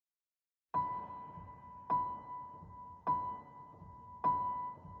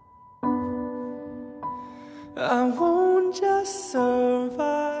I won't just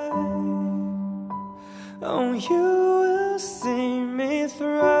survive. Oh, you will see me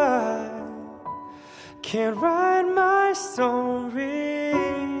thrive. Can't write my story.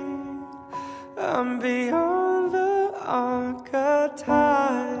 I'm beyond the archetype.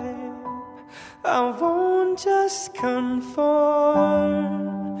 I won't just conform,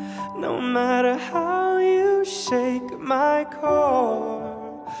 no matter how you shake my core.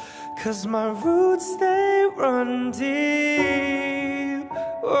 'Cause my roots, they run deep.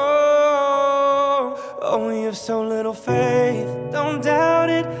 Oh, oh, you have so little faith. Don't doubt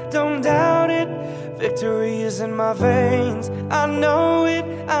it, don't doubt it. Victory is in my veins. I know it,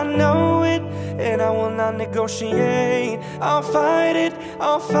 I know it. And I will not negotiate. I'll fight it,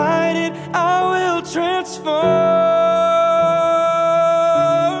 I'll fight it. I will transform.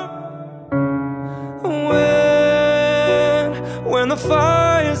 When the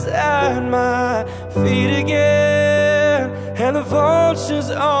fire's at my feet again, and the vultures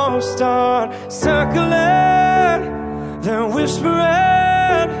all start circling, then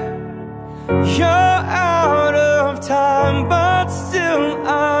whispering, you're out of time, but still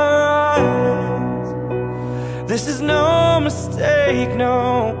I rise. This is no mistake,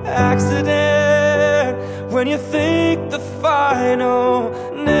 no accident. When you think the final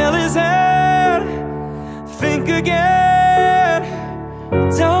nail is in, think again.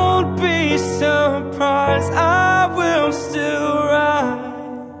 Don't be surprised, I will still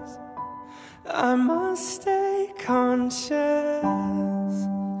rise. I must stay conscious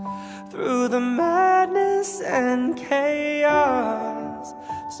through the madness and chaos.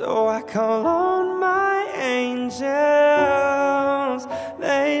 So I call on my angels.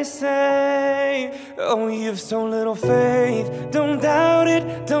 They say, oh, you've so little faith. Don't doubt it,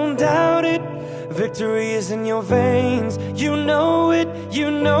 don't doubt it. Victory is in your veins. You know it, you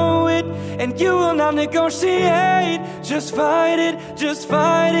know it. And you will not negotiate. Just fight it,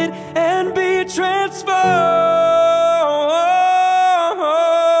 and be transformed.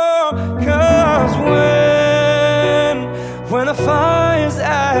 'Cause when the fire's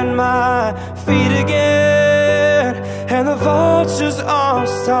at my feet again, and the vultures all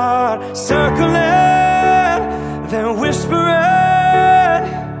start circling, then whispering,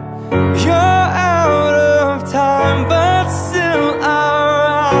 you're out of time, but still I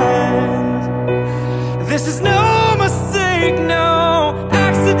rise. This is no mistake, no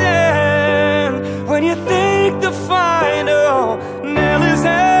accident. When you think the final nail is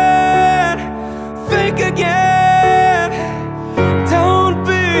in, think again.